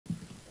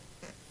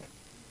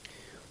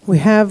We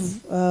have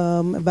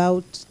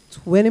about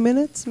 20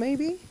 minutes,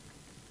 maybe?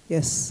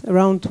 Yes,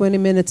 around 20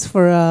 minutes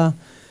for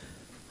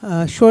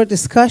a short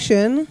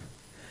discussion.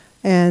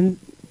 And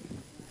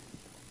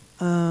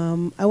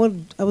I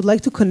would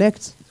like to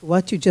connect to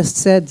what you just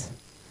said,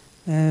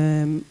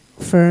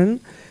 Fern.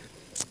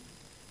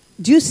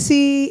 Do you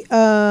see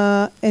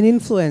an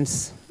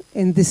influence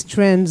in these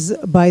trends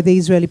by the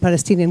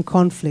Israeli-Palestinian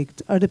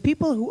conflict? Are the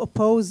people who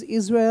oppose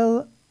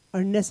Israel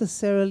are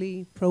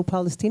necessarily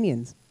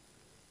pro-Palestinians?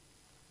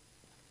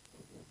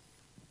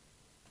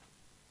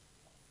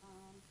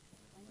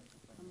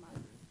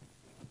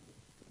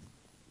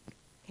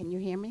 Can you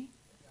hear me?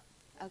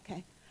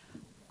 Okay.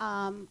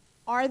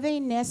 Are they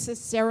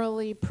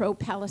necessarily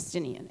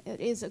pro-Palestinian? It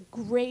is a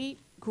great,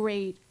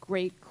 great,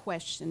 great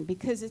question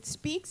because it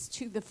speaks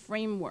to the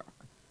framework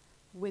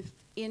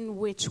within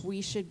which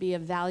we should be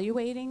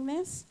evaluating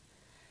this.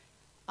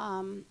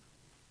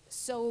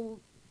 So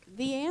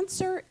the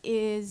answer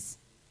is,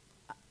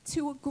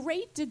 to a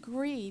great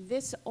degree,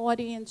 this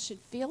audience should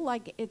feel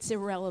like it's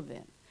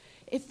irrelevant.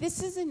 If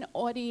this is an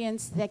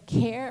audience that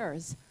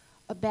cares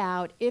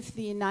about if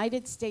the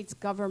United States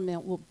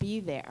government will be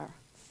there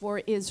for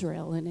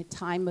Israel in a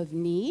time of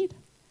need,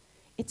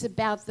 it's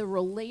about the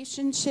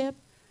relationship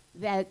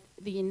that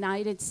the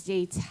United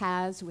States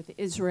has with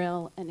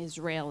Israel and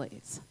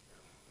Israelis.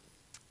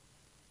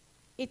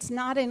 It's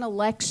not an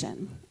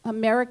election.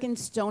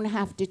 Americans don't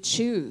have to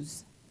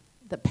choose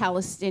the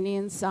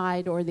Palestinian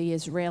side or the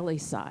Israeli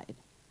side.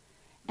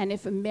 And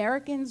if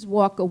Americans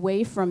walk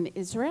away from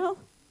Israel,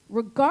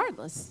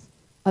 regardless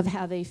of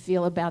how they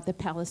feel about the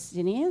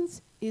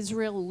Palestinians,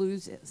 Israel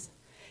loses.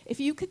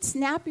 If you could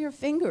snap your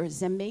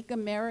fingers and make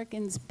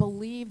Americans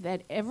believe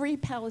that every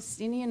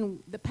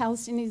Palestinian, the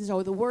Palestinians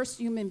are the worst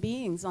human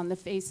beings on the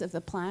face of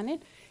the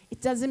planet, it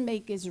doesn't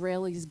make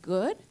Israelis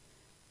good,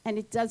 and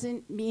it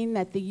doesn't mean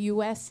that the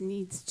US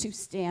needs to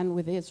stand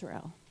with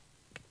Israel.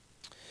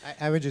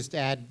 I would just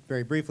add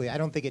very briefly, I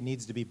don't think it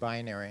needs to be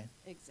binary.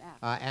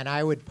 Exactly. And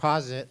I would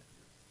posit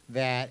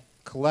that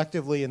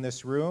collectively in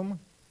this room,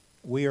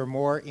 we are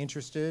more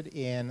interested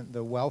in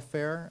the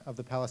welfare of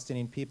the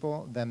Palestinian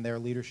people than their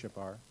leadership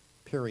are,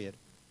 period.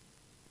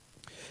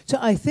 So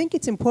I think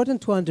it's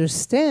important to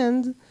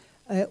understand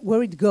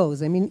where it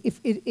goes. I mean,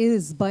 if it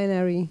is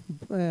binary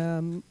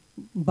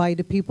by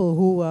the people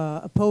who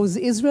oppose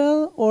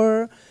Israel,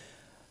 or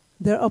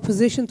their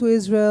opposition to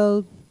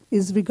Israel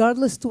is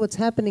regardless to what's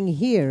happening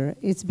here,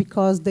 it's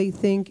because they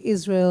think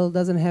Israel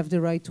doesn't have the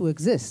right to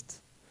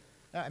exist.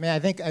 I mean, I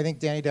think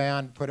Dani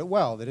Dayan put it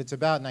well, that it's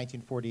about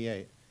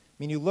 1948.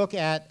 I mean, you look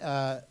at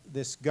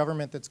this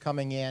government that's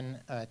coming in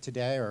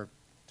today or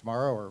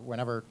tomorrow or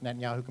whenever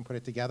Netanyahu can put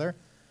it together,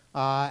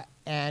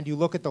 and you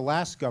look at the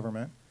last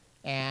government,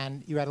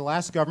 and you had a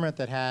last government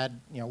that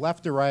had,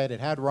 left to right, it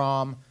had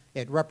Ram,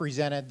 it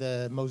represented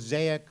the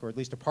mosaic, or at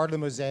least a part of the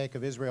mosaic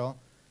of Israel.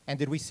 And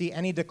did we see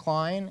any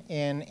decline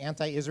in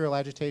anti-Israel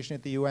agitation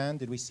at the UN?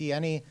 Did we see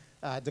any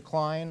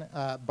decline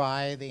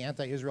by the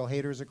anti-Israel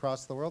haters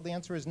across the world? The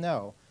answer is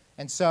no.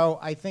 And so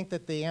I think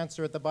that the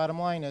answer at the bottom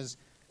line is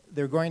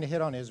they're going to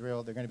hit on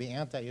Israel. They're going to be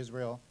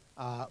anti-Israel,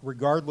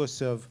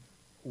 regardless of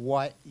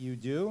what you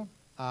do.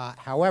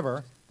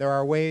 However, there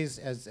are ways,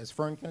 as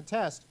Fern can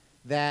attest,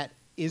 that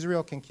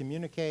Israel can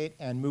communicate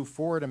and move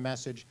forward a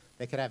message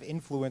that could have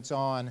influence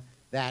on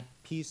that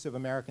piece of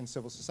American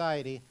civil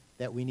society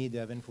that we need to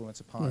have influence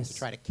upon to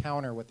try to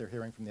counter what they're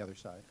hearing from the other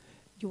side.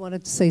 You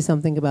wanted to say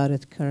something about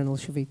it, Colonel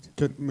Shavid?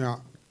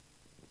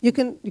 You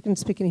can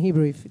speak in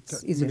Hebrew if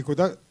it's easier.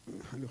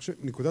 אני חושב,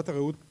 נקודת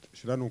הראות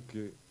שלנו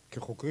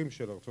כחוקרים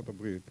של ארצות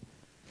הברית,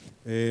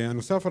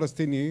 הנושא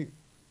הפלסטיני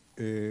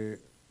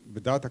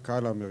בדעת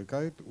הקהל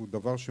האמריקאית הוא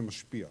דבר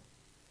שמשפיע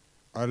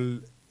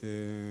על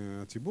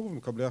הציבור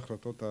ומקבלי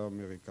ההחלטות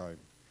האמריקאים.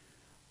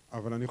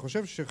 אבל אני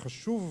חושב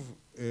שחשוב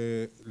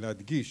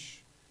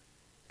להדגיש,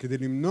 כדי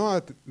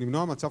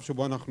למנוע מצב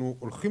שבו אנחנו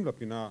הולכים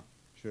לפינה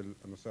של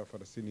הנושא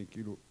הפלסטיני,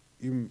 כאילו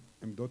אם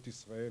עמדות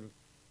ישראל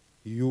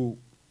יהיו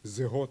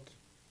זהות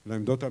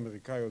לעמדות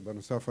האמריקאיות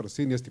בנושא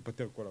הפלסטיני, אז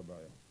תיפטר כל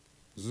הבעיה.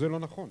 זה לא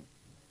נכון.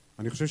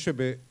 אני חושב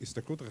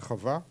שבהסתכלות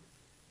רחבה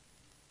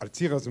על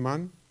ציר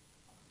הזמן,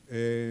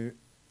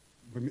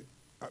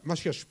 מה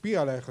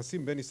שישפיע על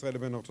היחסים בין ישראל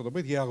לבין ארצות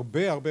הברית יהיה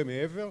הרבה הרבה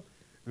מעבר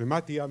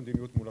למה תהיה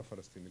המדיניות מול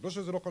הפלסטיני. לא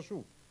שזה לא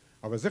חשוב,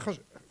 אבל זה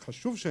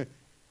חשוב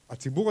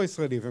שהציבור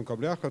הישראלי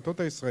ומקבלי ההחלטות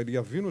הישראלי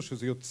יבינו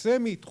שזה יוצא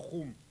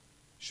מתחום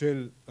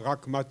של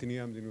רק מה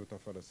תהיה המדיניות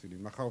הפלסטינית.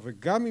 מאחר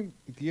וגם אם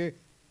היא תהיה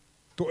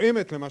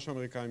תואמת למה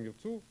שהאמריקאים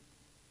ירצו,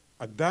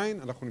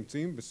 עדיין אנחנו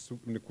נמצאים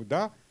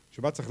בנקודה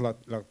שבה צריך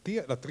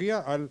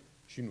להתריע על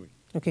שינוי.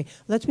 Okay,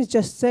 let me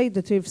just say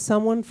that if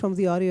someone from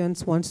the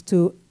audience wants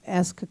to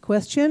ask a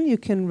question, you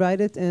can write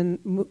it and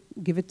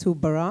give it to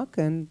Barak,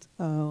 and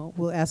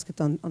we'll ask it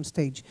on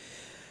stage.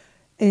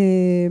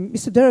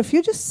 Mr. Darof,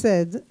 you just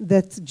said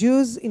that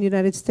Jews in the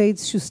United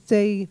States should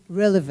stay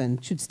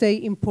relevant, should stay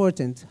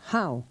important.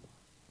 How?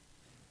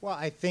 Well,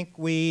 I think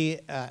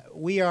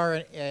we are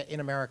in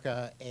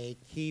America a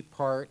key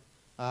part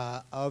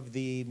of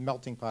the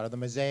melting pot, of the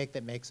mosaic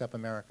that makes up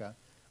America.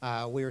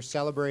 We are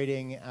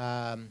celebrating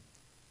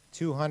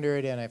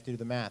 200, and I have to do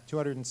the math,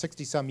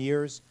 260 some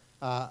years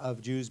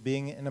of Jews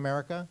being in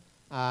America.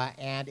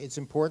 And it's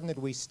important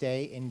that we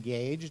stay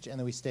engaged and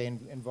that we stay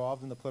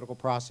involved in the political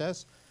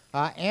process,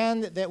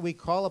 and that we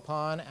call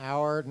upon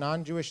our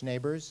non-Jewish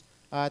neighbors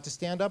to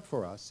stand up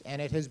for us.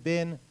 And it has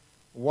been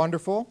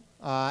wonderful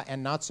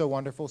and not so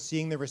wonderful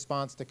seeing the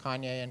response to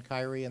Kanye and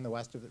Kyrie and the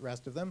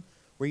rest of them,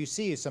 where you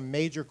see some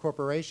major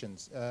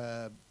corporations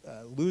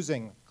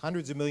losing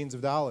hundreds of millions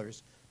of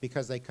dollars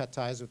because they cut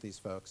ties with these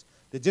folks.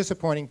 The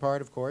disappointing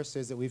part, of course,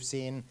 is that we've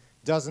seen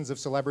dozens of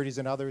celebrities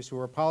and others who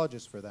are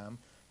apologists for them.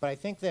 But I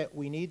think that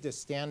we need to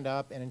stand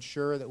up and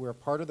ensure that we're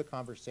part of the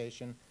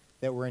conversation,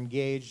 that we're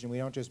engaged, and we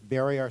don't just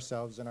bury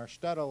ourselves in our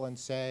shtetl and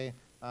say,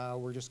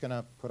 we're just going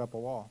to put up a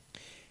wall.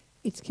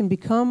 It can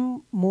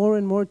become more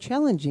and more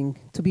challenging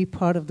to be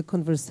part of the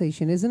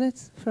conversation, isn't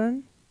it,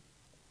 Fern?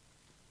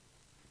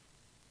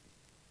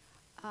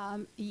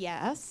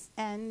 Yes,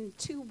 and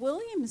to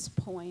William's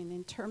point,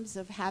 in terms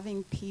of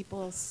having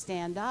people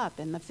stand up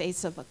in the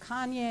face of a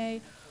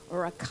Kanye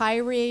or a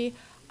Kyrie,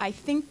 I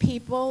think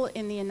people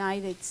in the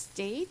United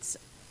States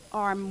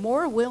are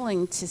more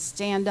willing to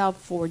stand up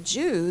for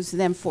Jews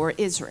than for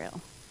Israel.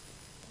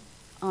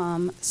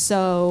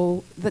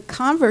 So the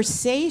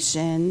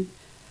conversation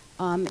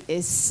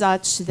is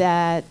such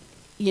that,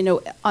 you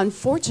know,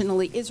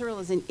 unfortunately, Israel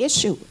is an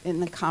issue in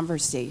the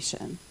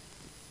conversation.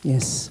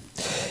 Yes.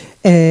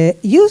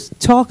 You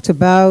talked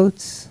about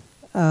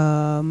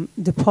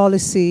the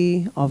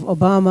policy of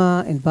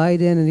Obama and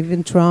Biden and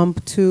even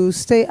Trump to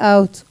stay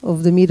out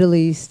of the Middle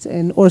East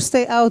or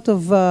stay out of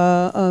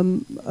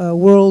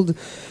world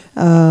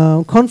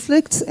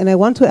conflicts. And I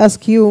want to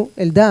ask you,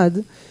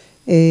 Eldad,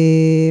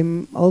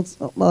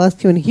 I'll ask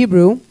you in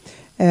Hebrew,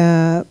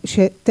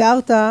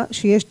 שתיארת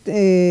שיש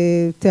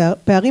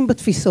פערים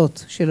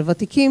בתפיסות של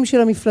הוותיקים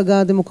של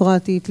המפלגה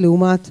הדמוקרטית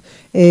לעומת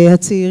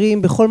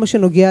הצעירים בכל מה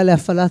שנוגע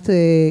להפעלת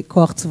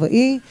כוח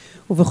צבאי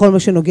ובכל מה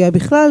שנוגע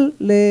בכלל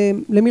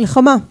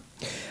למלחמה.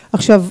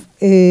 עכשיו,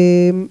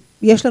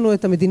 יש לנו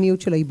את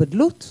המדיניות של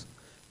ההיבדלות,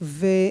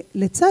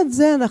 ולצד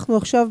זה אנחנו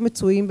עכשיו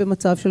מצויים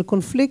במצב של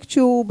קונפליקט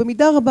שהוא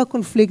במידה רבה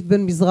קונפליקט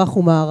בין מזרח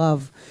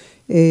ומערב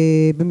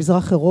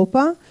במזרח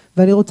אירופה,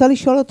 ואני רוצה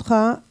לשאול אותך,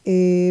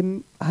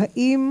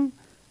 האם,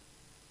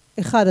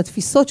 אחד,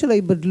 התפיסות של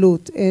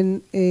ההיבדלות הן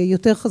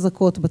יותר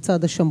חזקות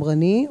בצד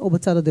השמרני או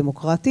בצד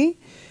הדמוקרטי,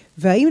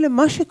 והאם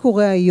למה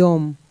שקורה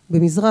היום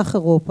במזרח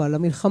אירופה,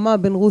 למלחמה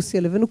בין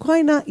רוסיה לבין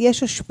אוקראינה,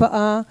 יש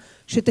השפעה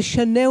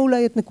שתשנה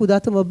אולי את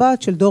נקודת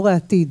המבט של דור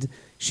העתיד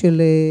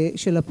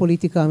של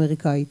הפוליטיקה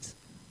האמריקאית?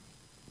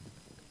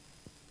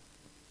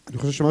 אני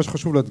חושב שמה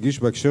שחשוב להדגיש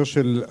בהקשר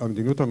של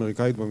המדיניות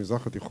האמריקאית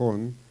במזרח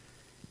התיכון,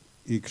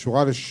 היא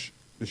קשורה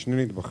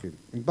לשני נדבכים.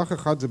 נדבך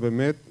אחד זה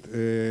באמת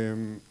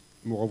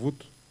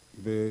מעורבות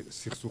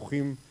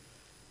בסכסוכים,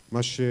 מה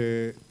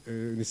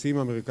שנשיאים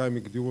האמריקאים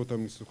הגדירו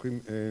אותם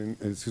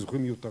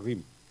סכסוכים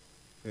מיותרים,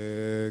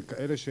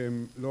 כאלה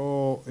שהם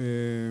לא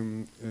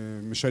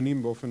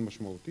משנים באופן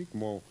משמעותי,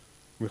 כמו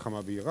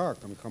מלחמה בעיראק,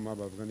 המלחמה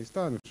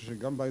באפגניסטן. אני חושב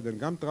שגם ביידן,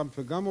 גם טראמפ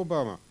וגם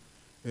אובמה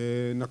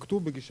נקטו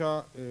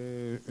בגישה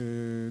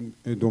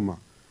דומה.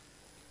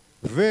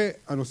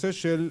 והנושא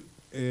של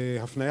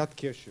הפניית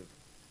קשר.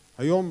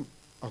 היום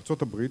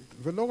ארצות הברית,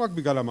 ולא רק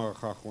בגלל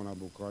המערכה האחרונה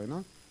באוקראינה,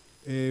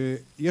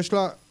 יש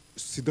לה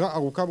סדרה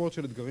ארוכה מאוד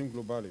של אתגרים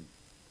גלובליים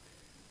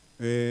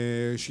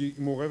שהיא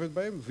מעורבת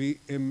בהם,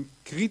 והם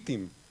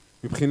קריטיים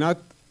מבחינת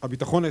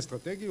הביטחון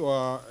האסטרטגי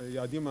או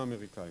היעדים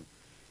האמריקאים.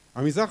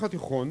 המזרח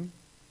התיכון,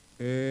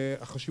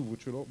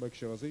 החשיבות שלו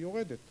בהקשר הזה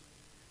יורדת.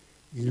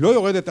 היא לא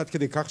יורדת עד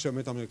כדי כך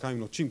שבאמת האמריקאים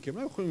נוטשים, כי הם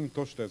לא יכולים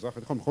לנטוש את האזרח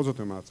התיכון, בכל זאת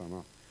הם מעצמה.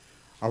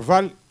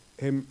 אבל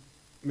הם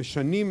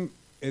משנים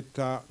את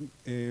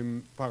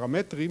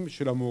הפרמטרים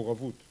של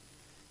המעורבות.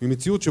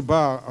 ממציאות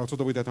שבה ארצות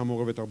הברית הייתה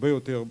מעורבת הרבה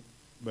יותר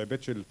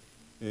בהיבט של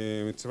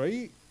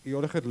צבאי, היא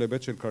הולכת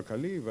להיבט של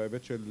כלכלי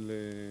וההיבט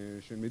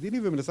של מדיני,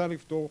 ומנסה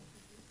לפתור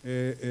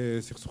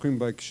סכסוכים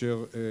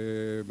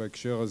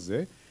בהקשר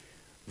הזה.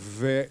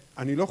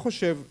 ואני לא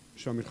חושב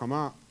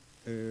שהמלחמה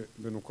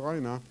בין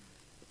אוקראינה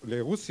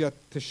לרוסיה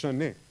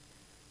תשנה.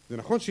 זה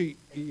נכון שהיא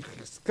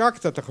חיזקה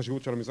קצת את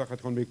החשיבות של המזרח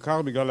התיכון,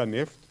 בעיקר בגלל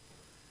הנפט,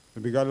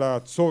 ובגלל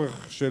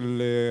הצורך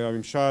של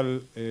הממשל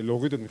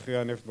להוריד את מחירי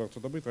הנפט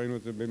בארצות הברית. ראינו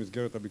את זה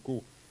במסגרת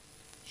הביקור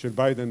של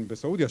ביידן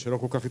בסעודיה, שלא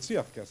כל כך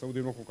הצליח, כי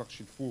הסעודים לא כל כך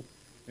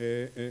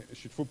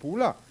שיתפו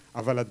פעולה.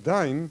 אבל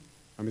עדיין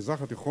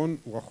המזרח התיכון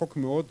הוא רחוק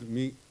מאוד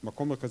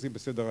ממקום מרכזי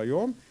בסדר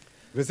היום,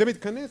 וזה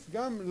מתכנס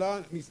גם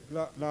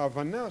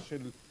להבנה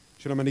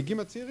של המנהיגים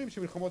הצעירים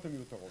שמלחמות הן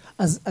מיותרות.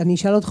 אז אני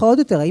אשאל אותך עוד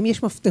יותר, האם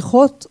יש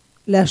מפתחות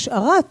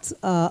להשארת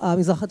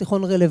המזרח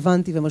התיכון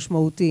רלוונטי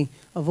ומשמעותי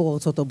עבור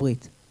ארצות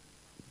הברית?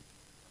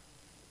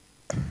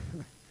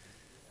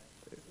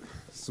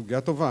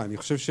 סוגיה טובה. אני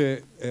חושב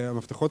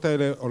שהמפתחות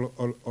האלה,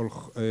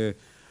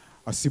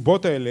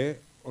 הסיבות האלה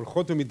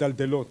הולכות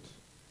ומדלדלות.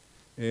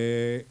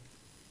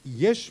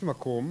 יש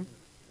מקום,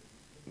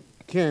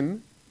 כן,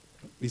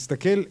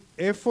 להסתכל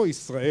איפה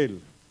ישראל,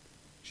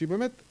 שהיא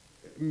באמת,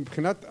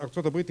 מבחינת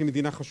ארצות הברית היא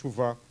מדינה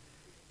חשובה,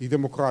 היא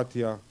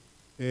דמוקרטיה,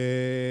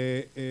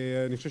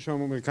 אני חושב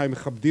שהאמריקאים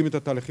מכבדים את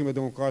התהליכים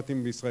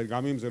הדמוקרטיים בישראל,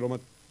 גם אם זה לא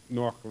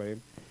נוח להם.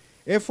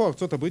 איפה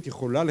ארצות הברית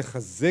יכולה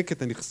לחזק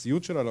את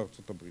הנכסיות שלה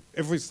לארצות הברית?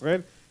 איפה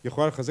ישראל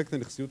יכולה לחזק את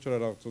הנכסיות שלה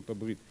לארצות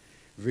הברית?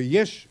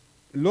 ויש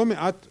לא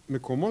מעט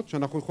מקומות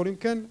שאנחנו יכולים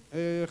כן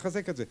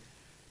לחזק את זה.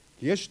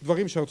 יש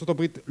דברים שארצות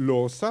הברית לא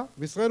עושה,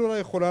 וישראל אולי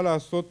יכולה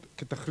לעשות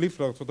כתחליף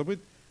לארצות הברית,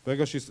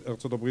 ברגע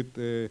שארצות הברית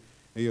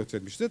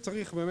יוצאת. בשביל זה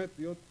צריך באמת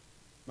להיות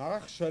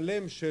מערך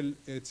שלם של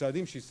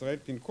צעדים שישראל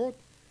תנקוט,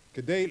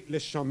 כדי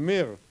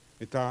לשמר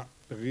את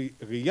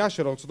הראייה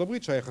של ארצות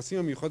הברית שהיחסים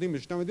המיוחדים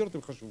לשתי המדינות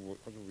הם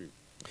חשובים.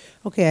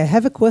 Okay, I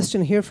have a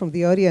question here from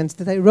the audience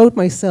that I wrote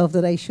myself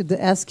that I should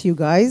ask you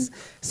guys.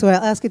 So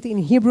I'll ask it in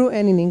Hebrew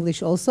and in English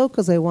also,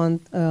 because I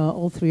want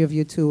all three of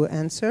you to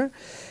answer.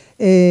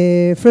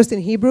 First in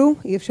Hebrew,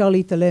 אי אפשר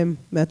להתעלם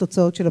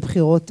מהתוצאות של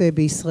הבחירות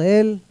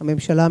בישראל.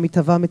 הממשלה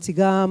המתהווה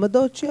מציגה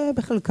עמדות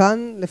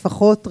שבחלקן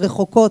לפחות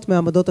רחוקות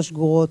מהעמדות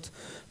השגורות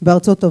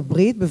בארצות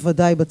הברית,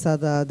 בוודאי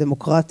בצד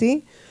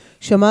הדמוקרטי.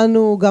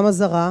 שמענו גם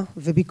אזהרה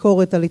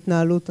וביקורת על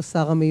התנהלות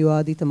השר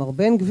המיועד איתמר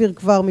בן גביר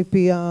כבר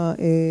מפי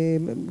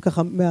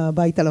ככה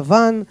מהבית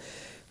הלבן,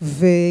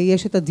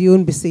 ויש את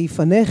הדיון בסעיף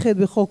הנכד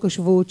בחוק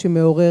השבות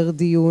שמעורר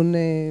דיון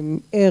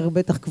ער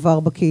בטח כבר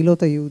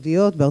בקהילות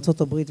היהודיות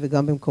בארצות הברית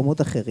וגם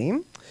במקומות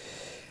אחרים.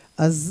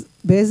 אז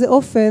באיזה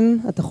אופן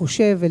אתה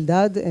חושב,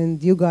 אלדד,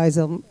 and you guys,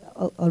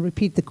 I'll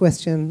repeat the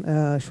question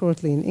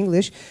shortly in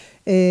English,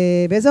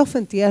 באיזה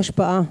אופן תהיה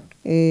השפעה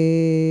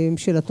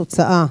של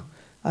התוצאה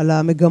על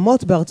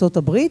המגמות בארצות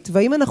הברית,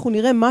 והאם אנחנו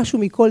נראה משהו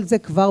מכל זה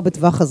כבר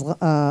בטווח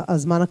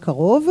הזמן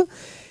הקרוב.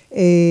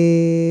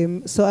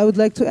 So I would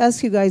like to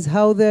ask you guys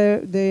how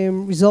the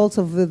results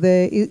of the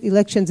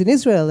elections in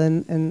Israel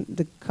and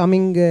the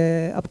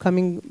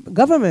upcoming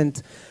government,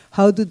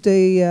 how do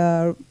they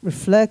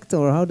reflect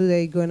or how do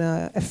they gonna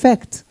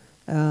affect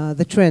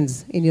the trends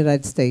in the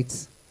United States?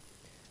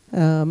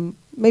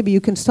 Maybe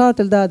you can start,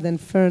 Eldad, then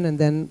Fern, and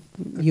then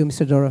you,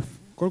 Mr. Darof.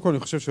 קודם כל אני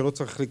חושב שלא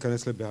צריך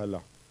להיכנס לבהלה.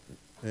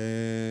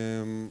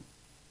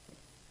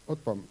 עוד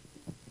פעם,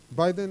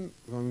 ביידן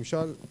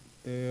והממשל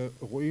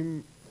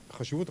רואים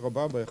חשיבות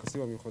רבה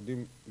ביחסים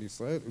המיוחדים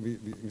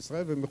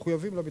לישראל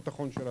ומחויבים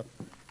לביטחון שלה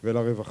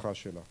ולרווחה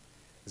שלה.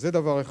 זה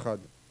דבר אחד.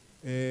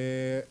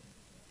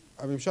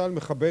 הממשל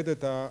מכבד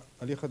את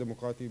ההליך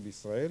הדמוקרטי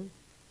בישראל,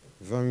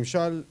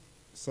 והממשל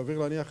סביר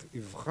להניח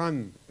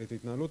יבחן את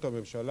התנהלות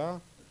הממשלה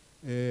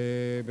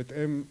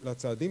בהתאם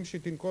לצעדים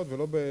שהיא תנקוט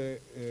ולא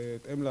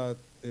בהתאם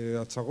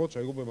להצהרות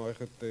שהיו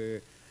במערכת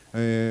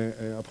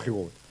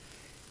הבחירות.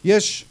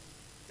 יש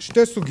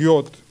שתי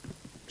סוגיות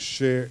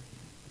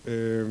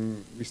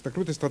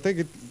שהסתכלות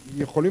אסטרטגית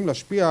יכולים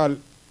להשפיע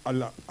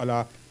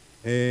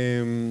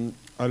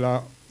על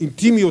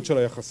האינטימיות של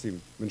היחסים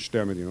בין שתי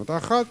המדינות.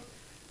 האחת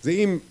זה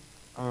אם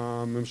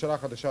הממשלה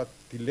החדשה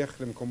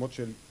תלך למקומות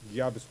של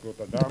פגיעה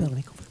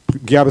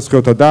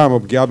בזכויות אדם או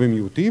פגיעה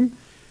במיעוטים,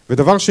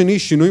 ודבר שני,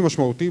 שינוי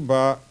משמעותי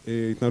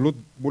בהתנהלות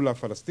מול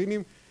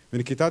הפלסטינים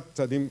ונקיטת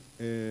צעדים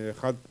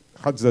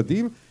חד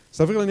צדדיים.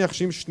 סביר להניח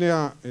שאם שני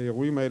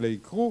האירועים האלה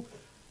יקרו,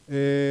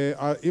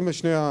 אם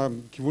שני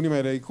הכיוונים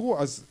האלה יקרו,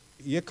 אז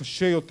יהיה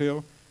קשה יותר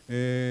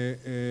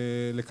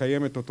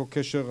לקיים את אותו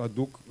קשר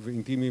הדוק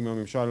ואינטימי עם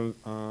הממשל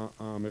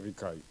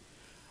האמריקאי.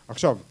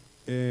 עכשיו,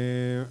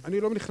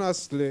 אני לא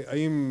נכנס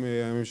להאם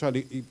הממשל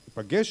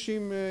ייפגש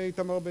עם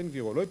איתמר בן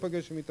גביר או לא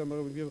ייפגש עם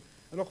איתמר בן גביר,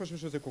 אני לא חושב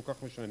שזה כל כך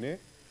משנה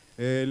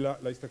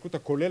להסתכלות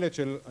הכוללת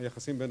של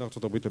היחסים בין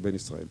ארצות הברית לבין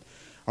ישראל.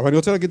 אבל אני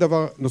רוצה להגיד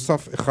דבר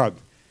נוסף אחד,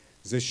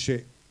 זה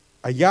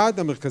שהיעד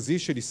המרכזי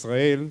של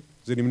ישראל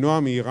זה למנוע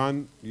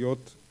מאיראן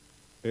להיות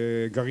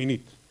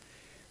גרעינית,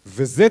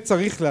 וזה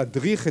צריך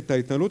להדריך את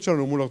ההתנהלות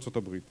שלנו מול ארצות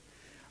הברית.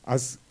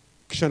 אז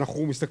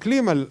כשאנחנו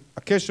מסתכלים על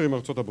הקשר עם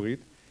ארצות הברית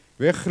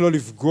ואיך לא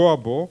לפגוע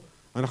בו,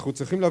 אנחנו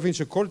צריכים להבין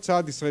שכל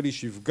צעד ישראלי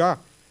שיפגע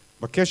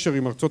בקשר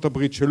עם ארצות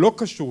הברית שלא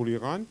קשור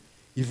לאיראן,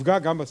 יפגע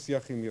גם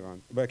בשיח עם איראן,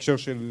 בהקשר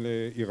של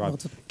איראן.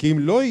 כי אם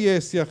לא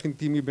יהיה שיח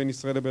אינטימי בין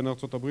ישראל לבין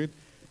ארצות הברית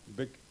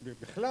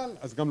בכלל,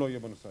 אז גם לא יהיה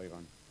בנושא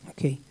האיראני.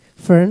 Okay.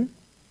 Fern?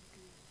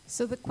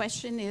 So the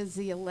question is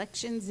the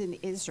elections in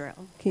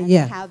Israel Okay, and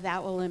yeah. how that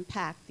will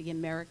impact the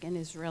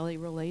American-Israeli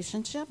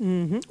relationship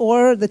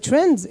Or the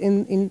trends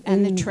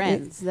and the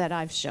trends that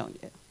I've shown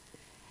you.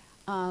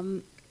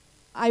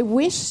 I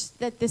wish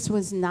that this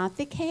was not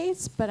the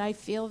case, but I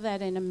feel that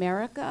in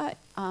America,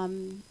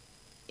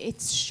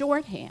 it's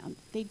shorthand.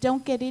 They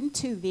don't get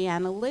into the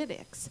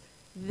analytics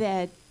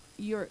that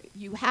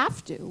you have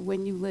to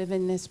when you live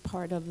in this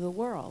part of the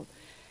world.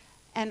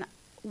 And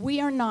we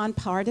are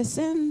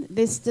nonpartisan.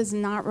 This does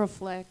not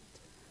reflect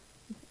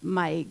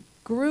my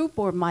group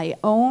or my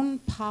own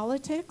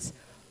politics,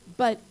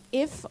 but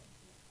if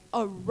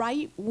a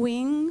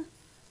right-wing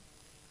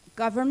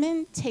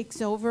government takes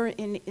over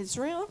in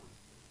Israel,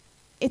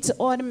 it's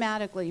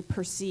automatically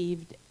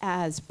perceived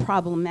as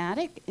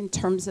problematic in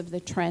terms of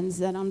the trends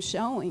that I'm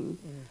showing.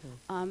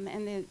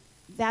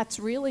 That's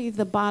really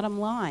the bottom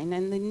line.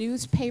 And the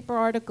newspaper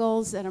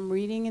articles that I'm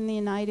reading in the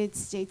United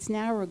States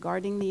now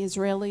regarding the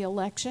Israeli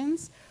elections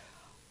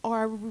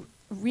are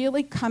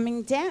really coming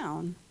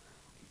down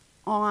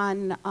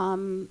on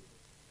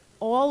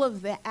all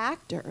of the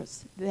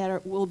actors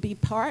that will be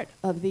part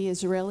of the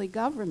Israeli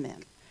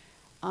government.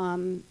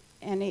 And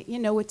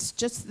it's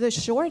just the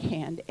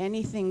shorthand.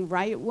 Anything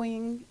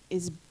right-wing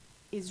is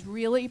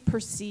really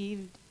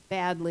perceived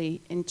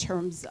badly in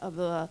terms of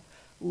the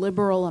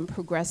liberal and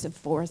progressive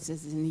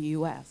forces in the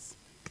U.S.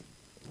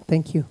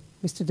 Thank you.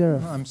 Mr.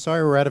 Darof. I'm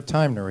sorry we're out of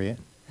time, Nuria.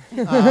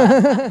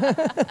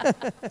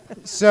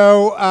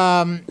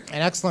 An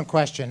excellent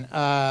question.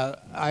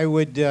 I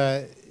would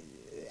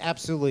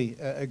absolutely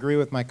agree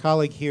with my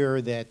colleague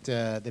here that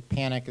the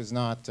panic is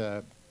not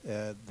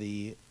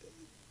the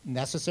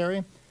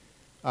necessary.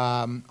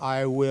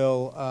 I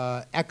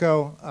will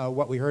echo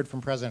what we heard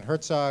from President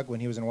Herzog when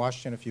he was in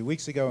Washington a few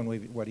weeks ago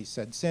and what he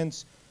said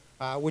since,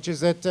 which is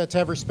that to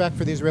have respect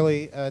for the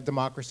Israeli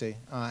democracy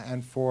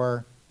and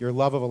for your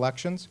love of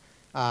elections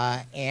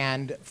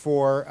and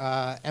for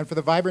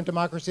the vibrant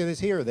democracy that is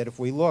here, that if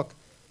we look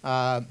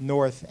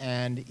north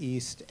and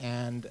east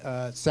and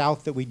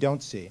south that we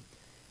don't see.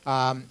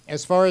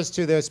 As far as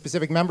to the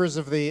specific members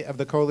of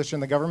the coalition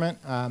and the government,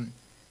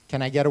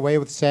 can I get away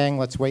with saying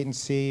let's wait and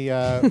see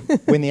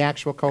when the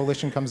actual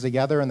coalition comes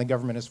together and the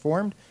government is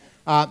formed?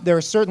 There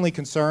are certainly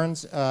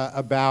concerns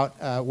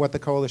about what the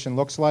coalition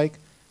looks like,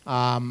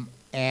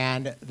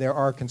 and there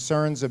are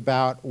concerns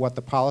about what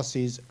the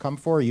policies come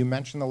for. You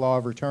mentioned the law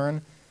of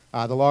return.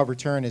 The law of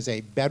return is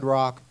a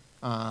bedrock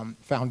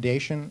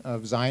foundation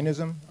of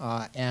Zionism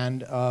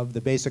and of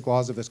the basic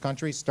laws of this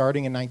country,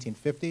 starting in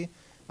 1950,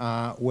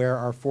 where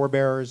our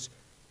forebears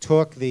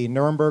took the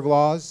Nuremberg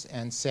laws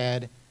and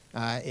said,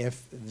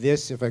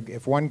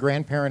 if one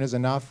grandparent is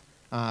enough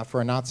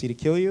for a Nazi to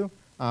kill you,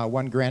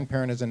 one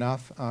grandparent is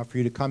enough for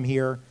you to come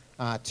here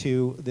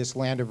to this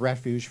land of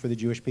refuge for the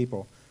Jewish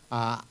people.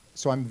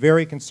 So I'm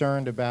very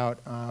concerned about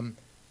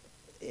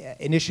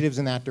initiatives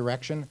in that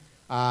direction.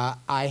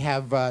 I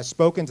have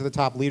spoken to the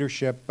top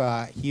leadership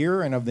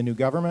here and of the new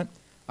government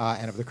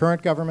and of the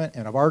current government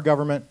and of our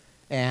government,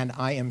 and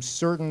I am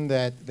certain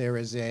that there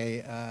is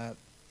a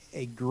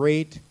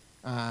great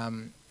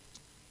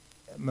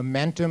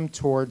momentum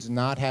towards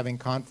not having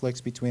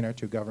conflicts between our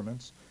two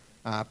governments.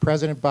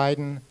 President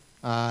Biden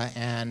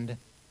and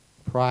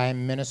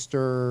Prime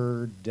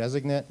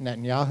Minister-designate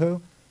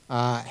Netanyahu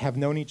have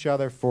known each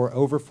other for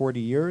over 40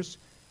 years.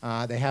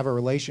 They have a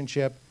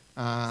relationship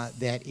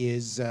that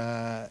is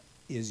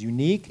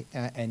unique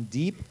and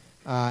deep,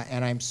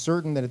 and I'm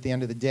certain that at the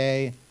end of the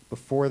day,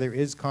 before there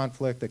is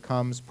conflict that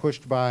comes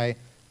pushed by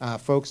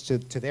folks to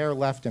their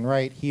left and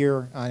right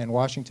here in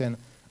Washington,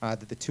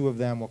 that the two of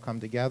them will come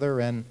together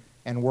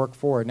and work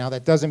forward. Now,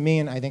 that doesn't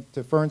mean, I think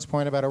to Fern's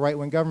point about a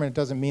right-wing government, it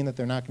doesn't mean that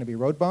there are not going to be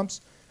road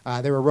bumps.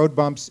 There were road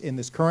bumps in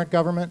this current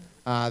government.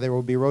 There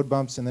will be road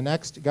bumps in the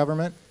next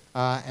government,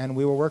 and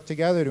we will work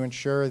together to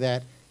ensure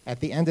that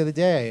at the end of the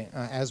day,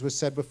 as was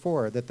said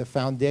before, that the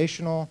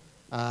foundational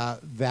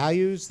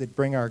values that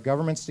bring our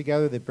governments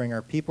together, that bring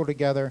our people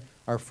together,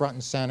 are front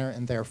and center,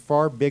 and they're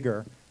far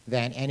bigger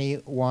than any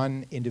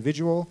one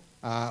individual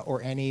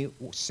or any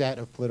set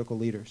of political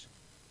leaders.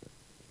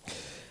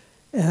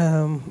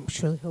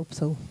 Surely hope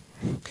so.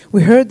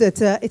 We heard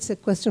that it's a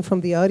question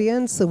from the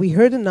audience. So we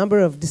heard a number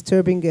of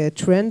disturbing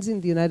trends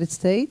in the United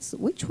States.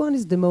 Which one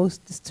is the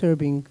most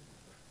disturbing,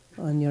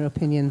 in your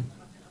opinion?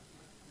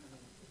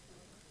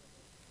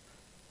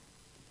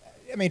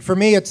 I mean, for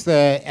me, it's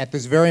at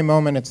this very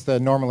moment, it's the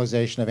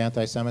normalization of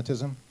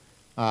anti-Semitism,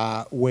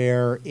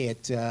 where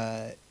it's,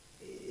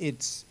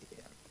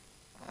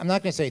 I'm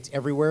not going to say it's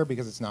everywhere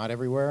because it's not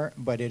everywhere,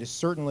 but it is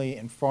certainly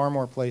in far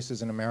more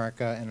places in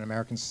America and in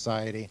American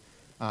society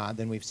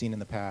than we've seen in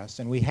the past.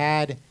 And we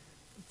had,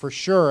 for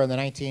sure, in the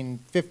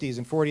 1950s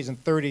and 40s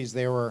and 30s,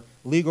 there were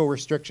legal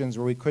restrictions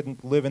where we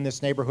couldn't live in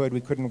this neighborhood,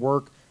 we couldn't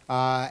work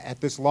at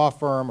this law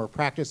firm or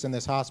practice in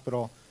this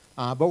hospital.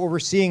 But what we're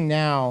seeing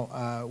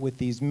now with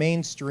these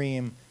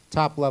mainstream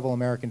top-level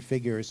American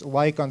figures,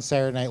 like on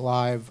Saturday Night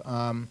Live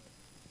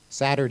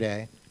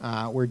Saturday,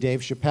 where Dave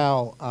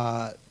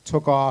Chappelle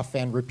took off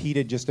and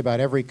repeated just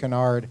about every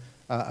canard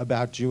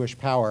about Jewish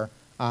power,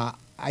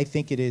 I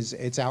think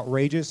it's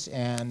outrageous,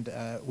 and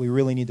we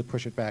really need to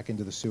push it back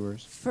into the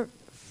sewers.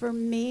 For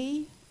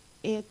me,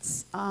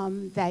 it's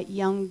that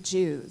young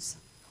Jews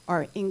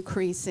are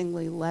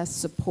increasingly less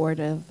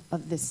supportive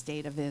of the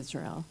state of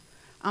Israel.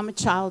 I'm a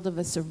child of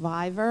a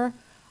survivor.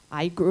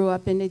 I grew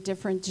up in a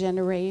different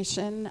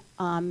generation,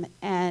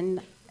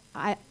 and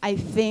I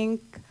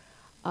think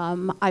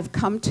I've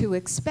come to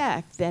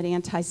expect that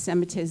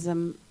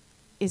anti-Semitism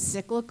is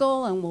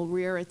cyclical and will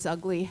rear its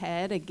ugly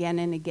head again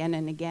and again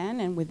and again,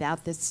 and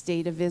without the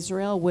state of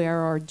Israel, where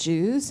are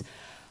Jews?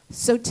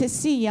 So to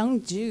see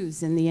young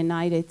Jews in the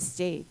United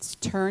States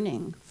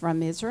turning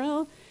from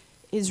Israel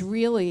is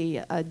really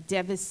a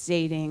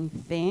devastating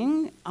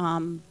thing,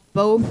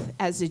 both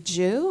as a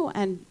Jew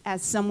and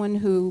as someone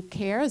who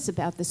cares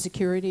about the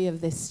security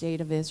of the state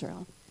of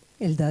Israel.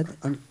 Eldad.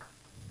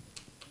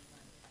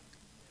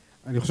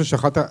 אני חושב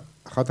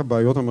שאחת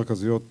הבעיות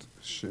המרכזיות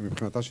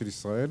מבחינתה של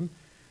ישראל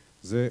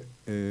זה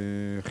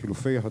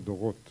חילופי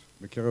הדורות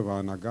בקרב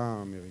ההנהגה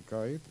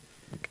האמריקאית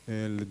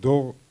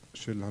לדור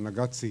של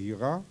הנהגה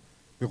צעירה,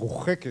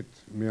 מרוחקת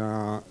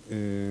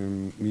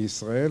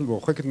מישראל,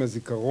 מרוחקת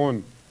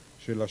מהזיכרון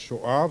של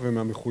השואה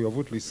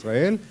ומהמחויבות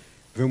לישראל,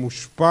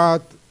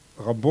 ומושפעת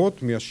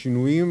רבות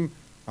מהשינויים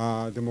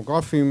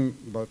הדמוגרפיים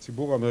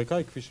בציבור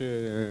האמריקאי, כפי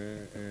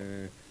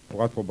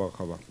שפורט פה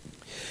בהרחבה.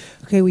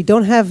 Okay, we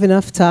don't have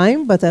enough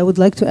time, but I would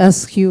like to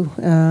ask you,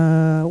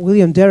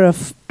 William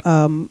Darof,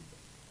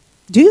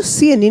 do you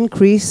see an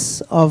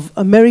increase of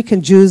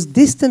American Jews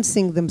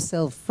distancing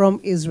themselves from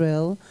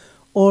Israel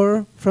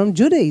or from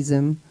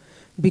Judaism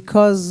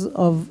because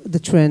of the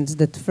trends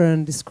that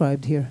Fern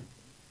described here?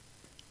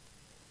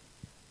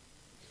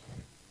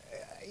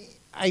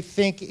 I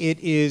think it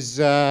is,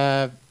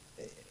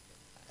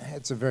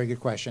 it's a very good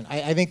question.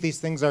 I think these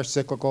things are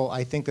cyclical.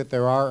 I think that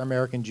there are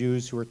American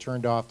Jews who are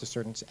turned off to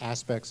certain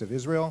aspects of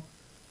Israel.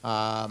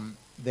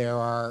 There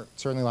are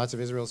certainly lots of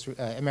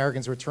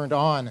Americans who are turned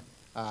on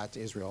to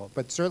Israel.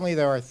 But certainly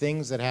there are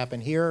things that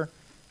happen here,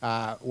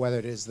 whether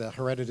it is the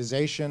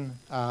hereditization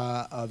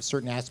of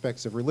certain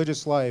aspects of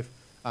religious life,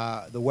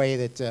 the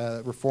way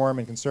that Reform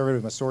and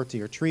conservative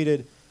Masorti are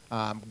treated,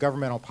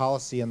 governmental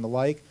policy and the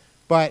like.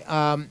 But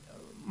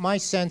my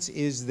sense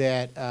is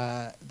that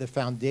the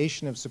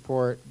foundation of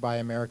support by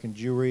American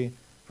Jewry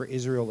for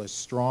Israel is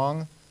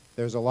strong.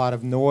 There's a lot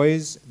of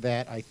noise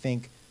that I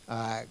think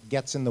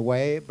gets in the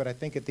way, but I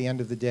think at the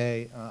end of the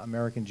day,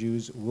 American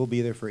Jews will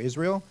be there for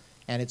Israel,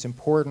 and it's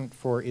important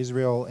for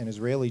Israel and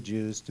Israeli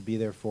Jews to be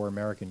there for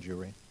American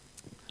Jewry.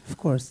 Of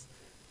course.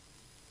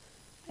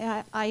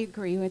 I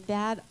agree with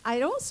that.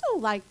 I'd also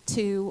like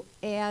to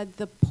add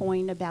the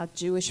point about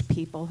Jewish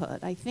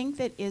peoplehood. I think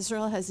that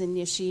Israel has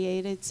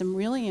initiated some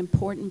really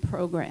important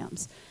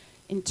programs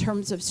in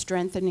terms of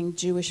strengthening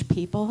Jewish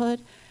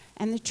peoplehood.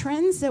 And the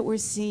trends that we're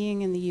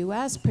seeing in the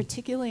US,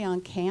 particularly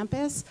on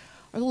campus,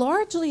 are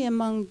largely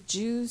among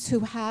Jews who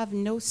have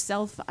no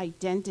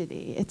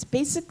self-identity. It's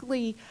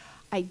basically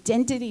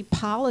identity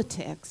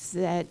politics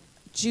that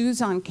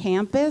Jews on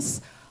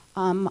campus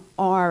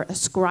are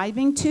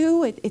ascribing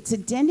to. It's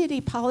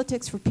identity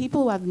politics for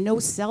people who have no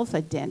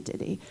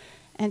self-identity.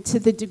 And to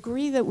the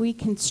degree that we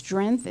can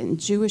strengthen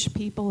Jewish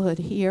peoplehood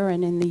here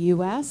and in the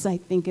US, I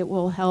think it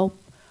will help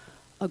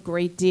a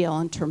great deal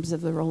in terms of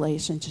the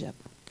relationship.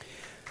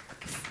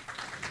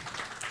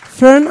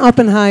 Fern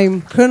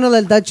Oppenheim, Colonel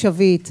Eldad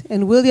Shavid,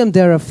 and William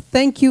Darof,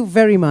 thank you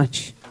very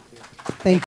much. Thank you.